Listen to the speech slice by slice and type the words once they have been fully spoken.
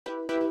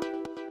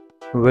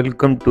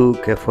Welcome to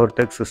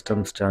K4Tech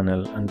Systems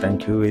channel and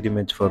thank you very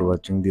much for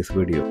watching this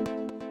video.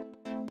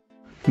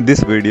 This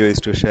video is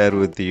to share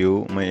with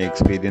you my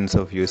experience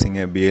of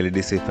using a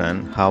BLDC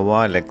fan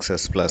Hawa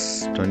Luxus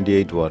Plus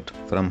 28 watt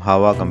from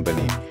Hawa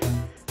company.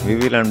 We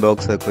will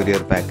unbox the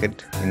courier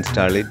packet,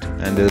 install it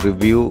and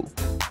review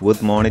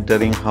with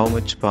monitoring how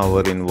much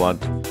power in watt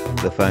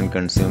the fan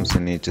consumes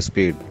in each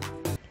speed.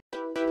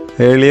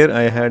 Earlier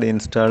I had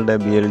installed a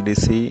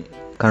BLDC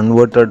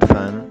converted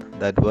fan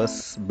that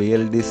was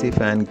BLDC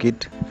fan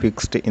kit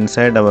fixed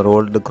inside our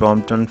old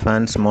Crompton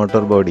fan's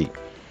motor body.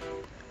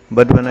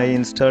 But when I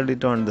installed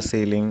it on the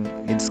ceiling,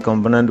 its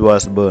component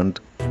was burnt.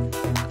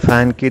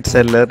 Fan kit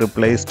seller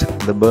replaced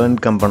the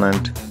burned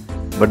component,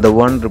 but the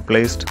one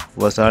replaced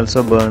was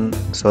also burned,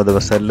 so the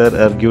seller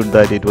argued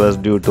that it was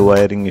due to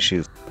wiring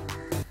issues.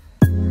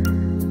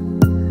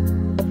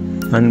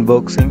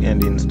 Unboxing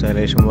and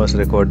installation was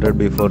recorded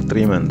before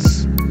 3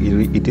 months.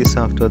 It is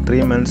after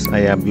 3 months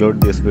I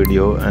upload this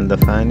video and the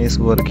fan is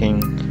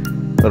working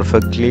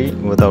perfectly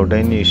without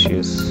any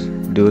issues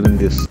during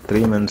this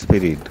 3 months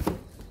period.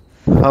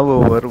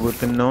 However,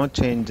 with no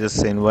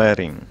changes in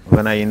wiring,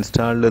 when I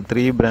installed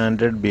 3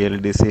 branded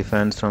BLDC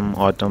fans from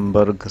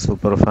Autumnberg,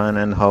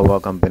 Superfan and Hawa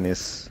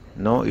companies,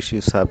 no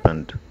issues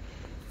happened.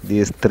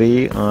 These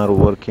 3 are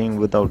working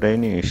without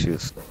any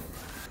issues.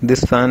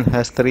 This fan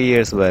has 3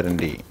 years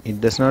warranty.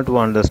 It does not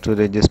want us to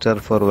register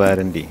for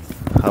warranty.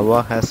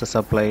 Hawa has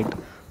supplied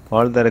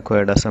all the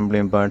required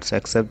assembly parts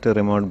except a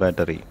remote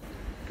battery.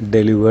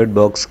 Delivered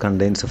box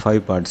contains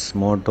 5 parts: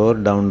 motor,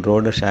 down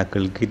rod,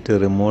 shackle kit,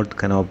 remote,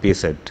 canopy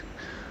set.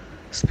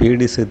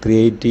 Speed is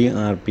 380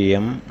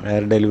 rpm,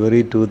 air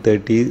delivery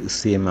 230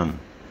 cm.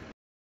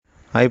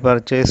 I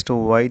purchased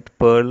white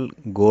pearl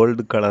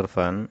gold color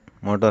fan.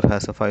 Motor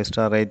has a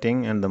 5-star rating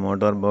and the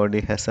motor body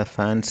has a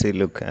fancy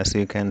look, as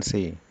you can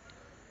see.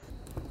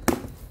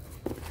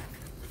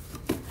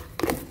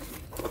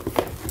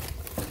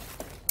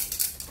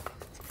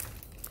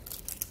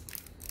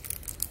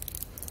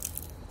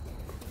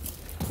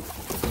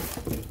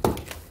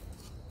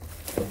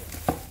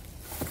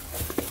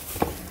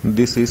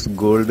 This is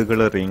gold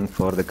coloring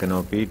for the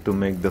canopy to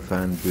make the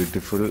fan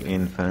beautiful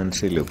in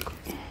fancy look.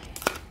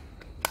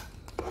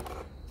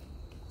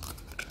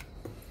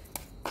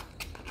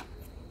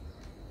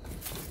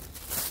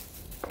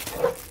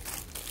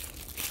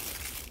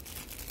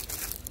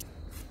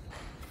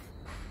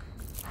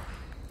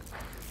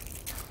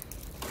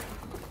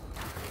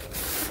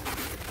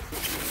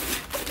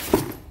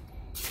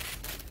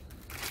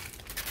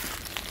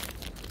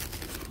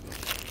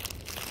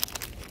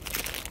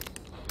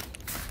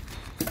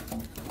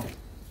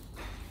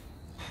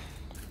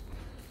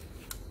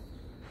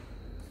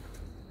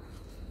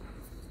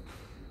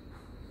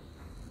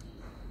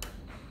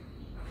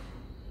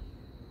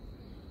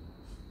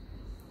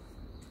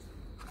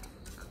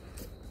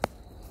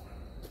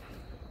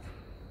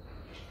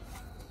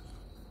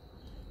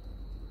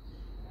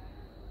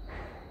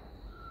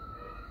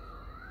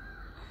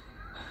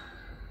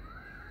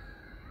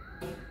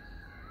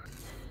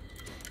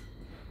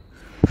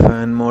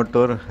 Fan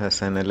motor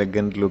has an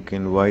elegant look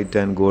in white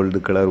and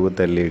gold color with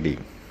LED.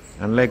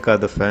 Unlike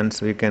other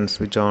fans, we can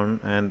switch on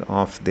and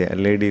off the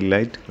LED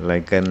light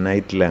like a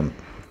night lamp.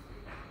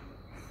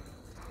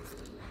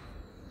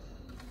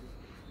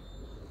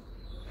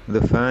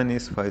 The fan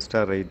is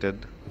 5-star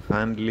rated.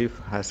 Fan leaf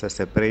has a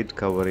separate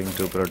covering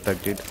to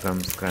protect it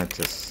from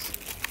scratches.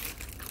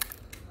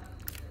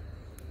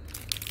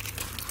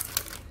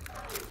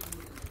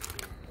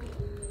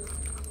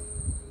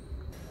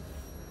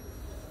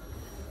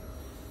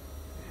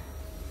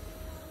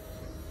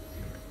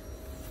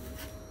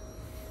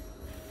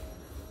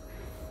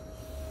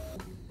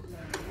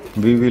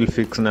 We will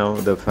fix now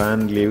the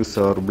fan leaves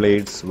or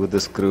blades with the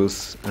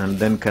screws and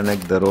then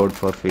connect the rod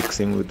for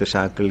fixing with the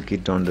shackle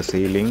kit on the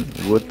ceiling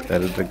with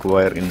electric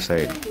wire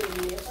inside.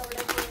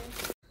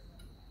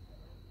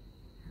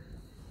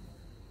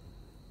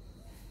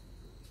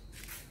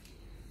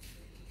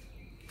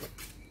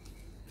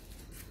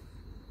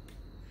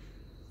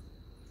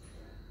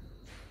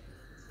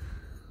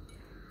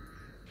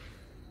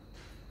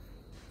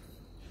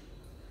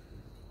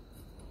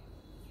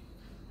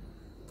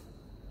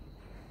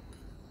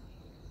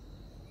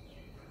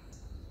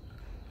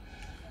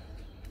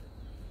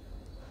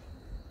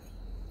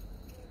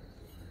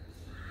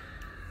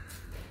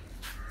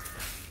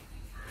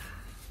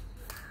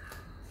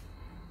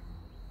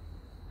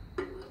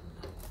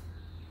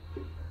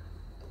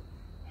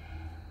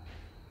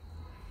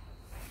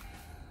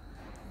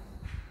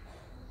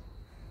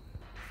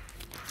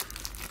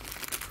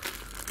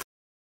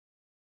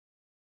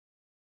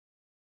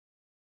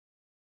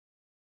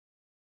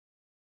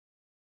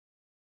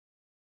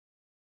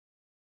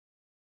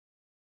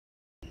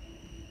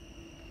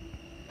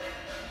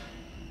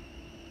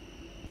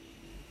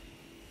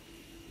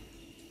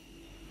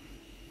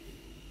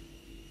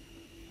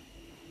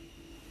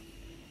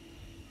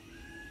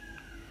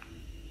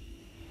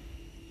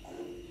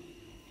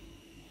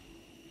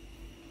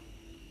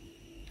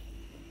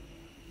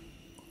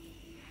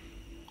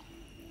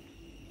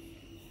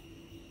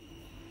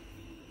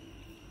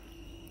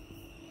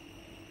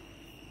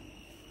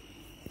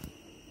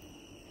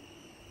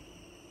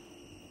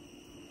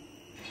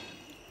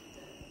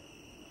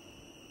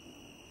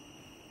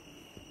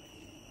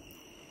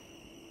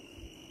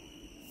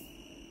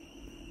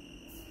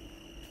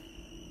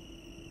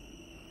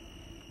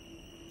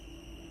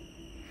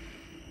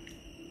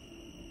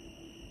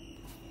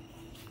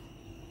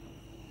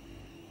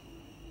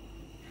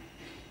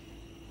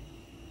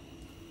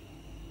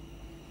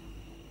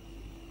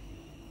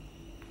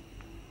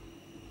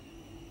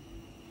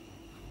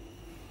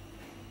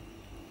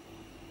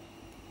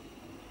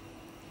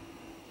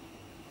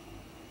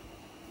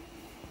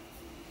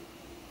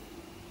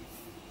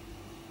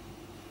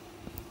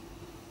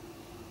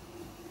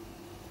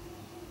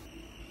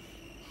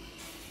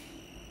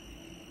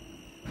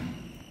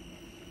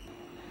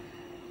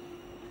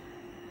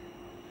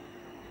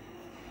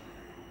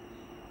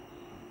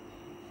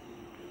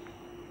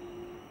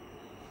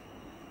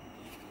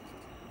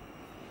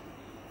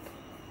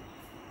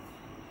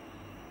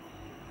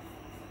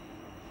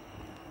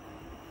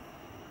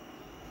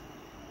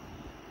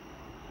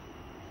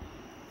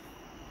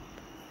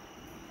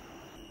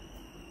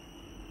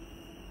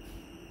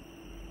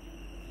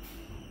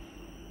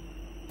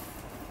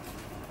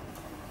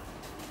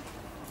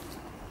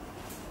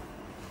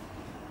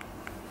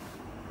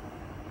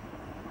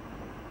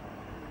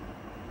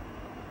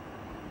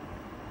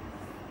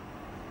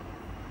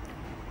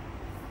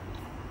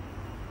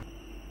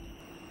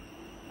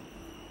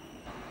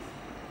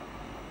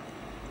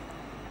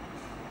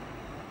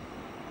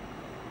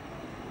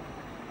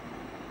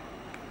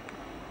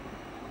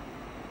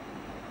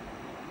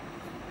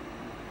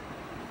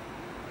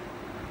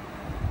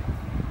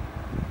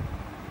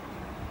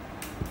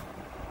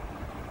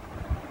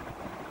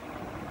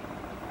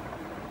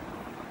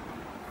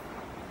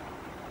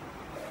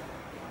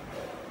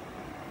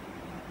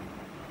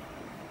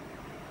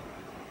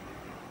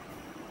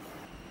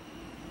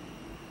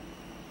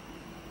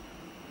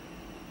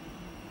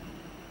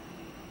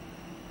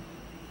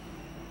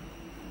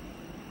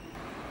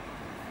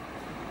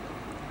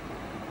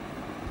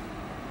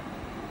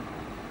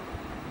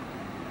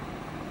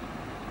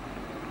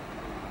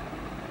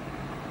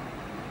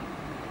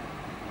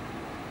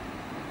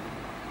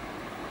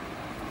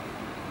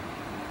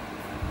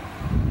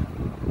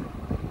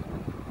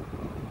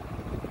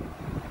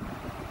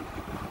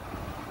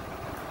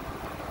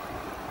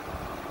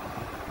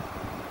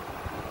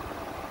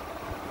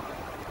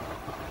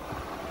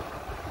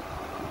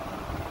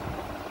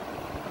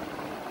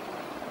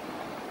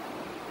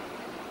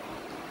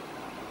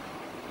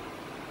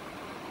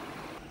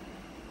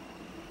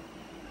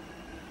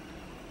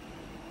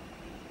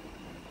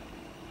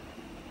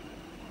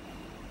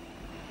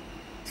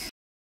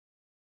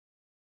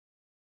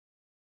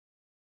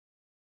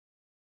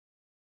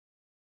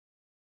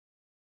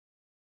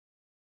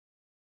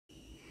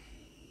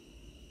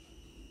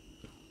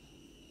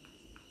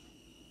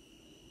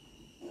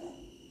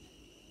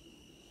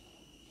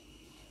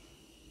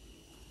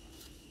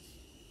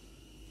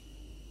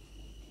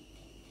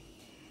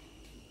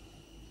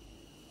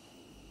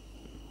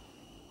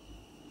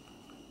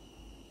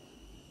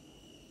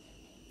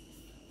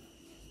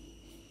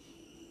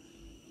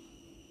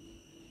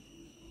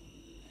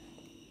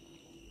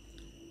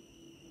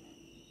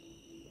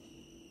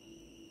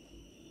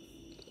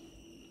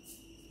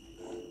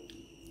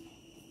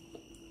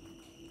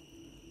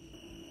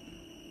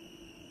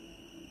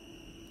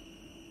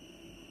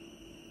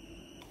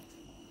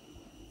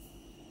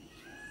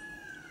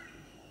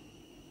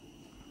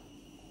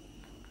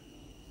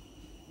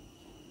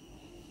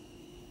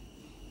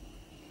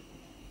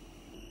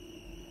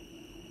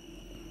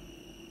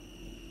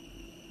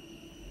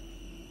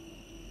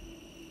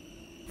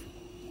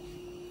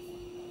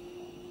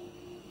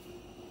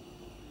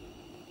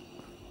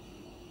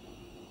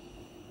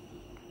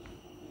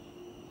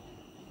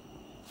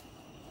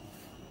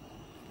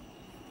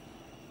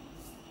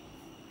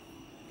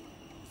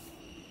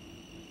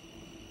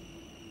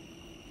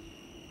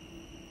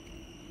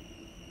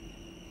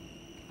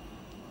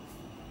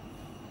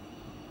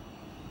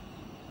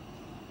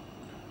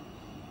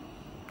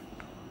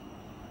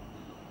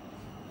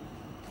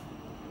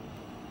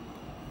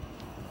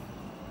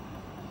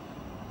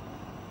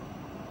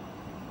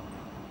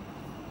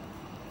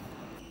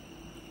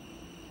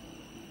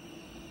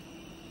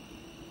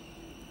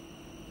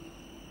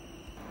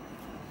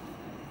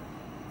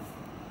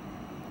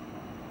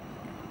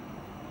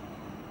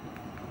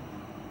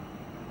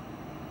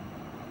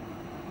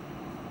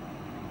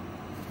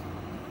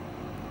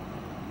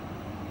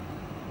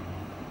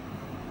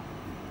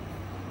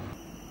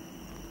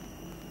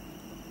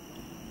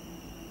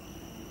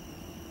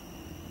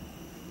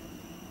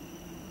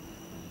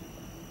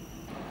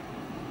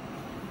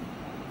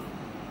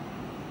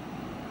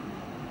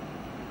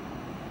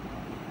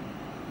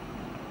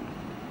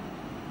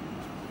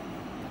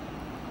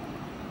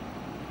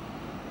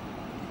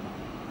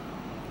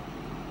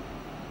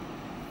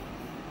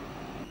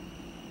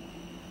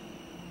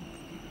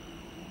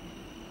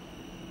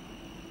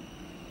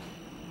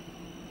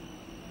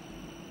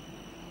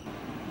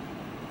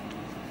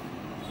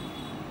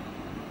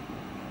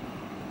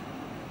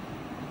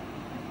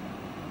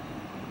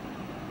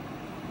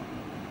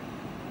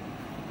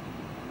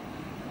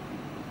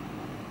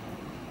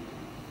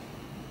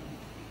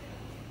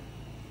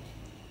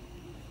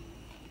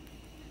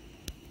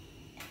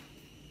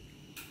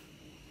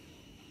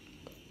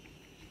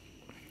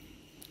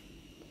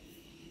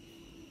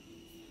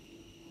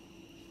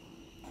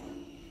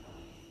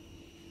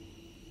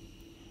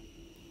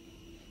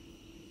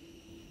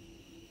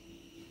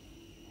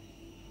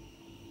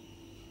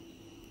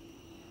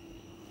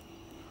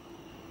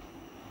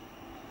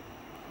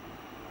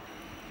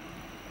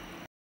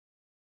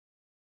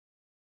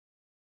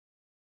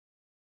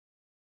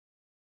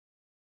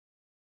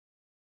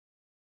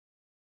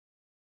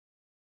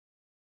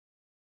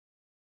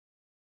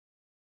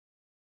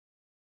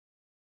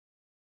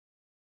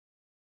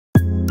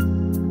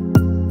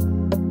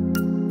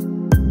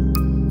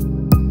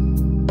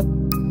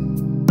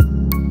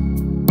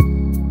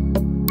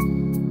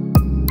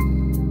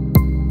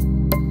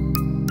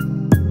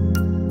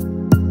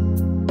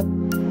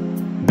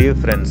 Dear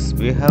friends,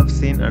 we have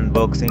seen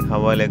unboxing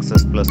Hawa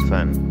Luxus Plus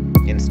fan,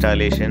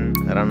 installation,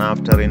 run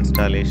after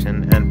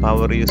installation and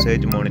power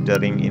usage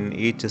monitoring in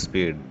each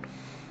speed.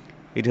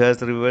 It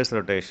has reverse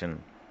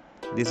rotation.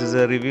 This is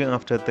a review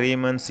after 3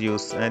 months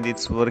use and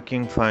it's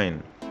working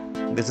fine.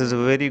 This is a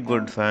very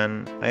good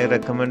fan. I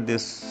recommend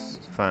this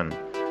fan.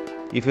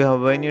 If you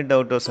have any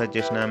doubt or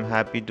suggestion, I am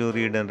happy to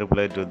read and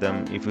reply to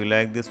them. If you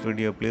like this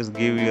video, please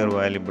give your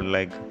valuable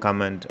like,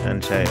 comment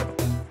and share.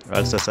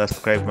 Also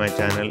subscribe my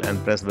channel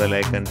and press bell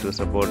icon to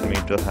support me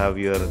to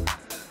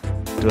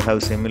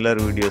have similar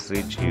videos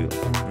reach you.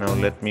 Now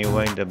let me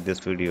wind up this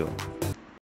video.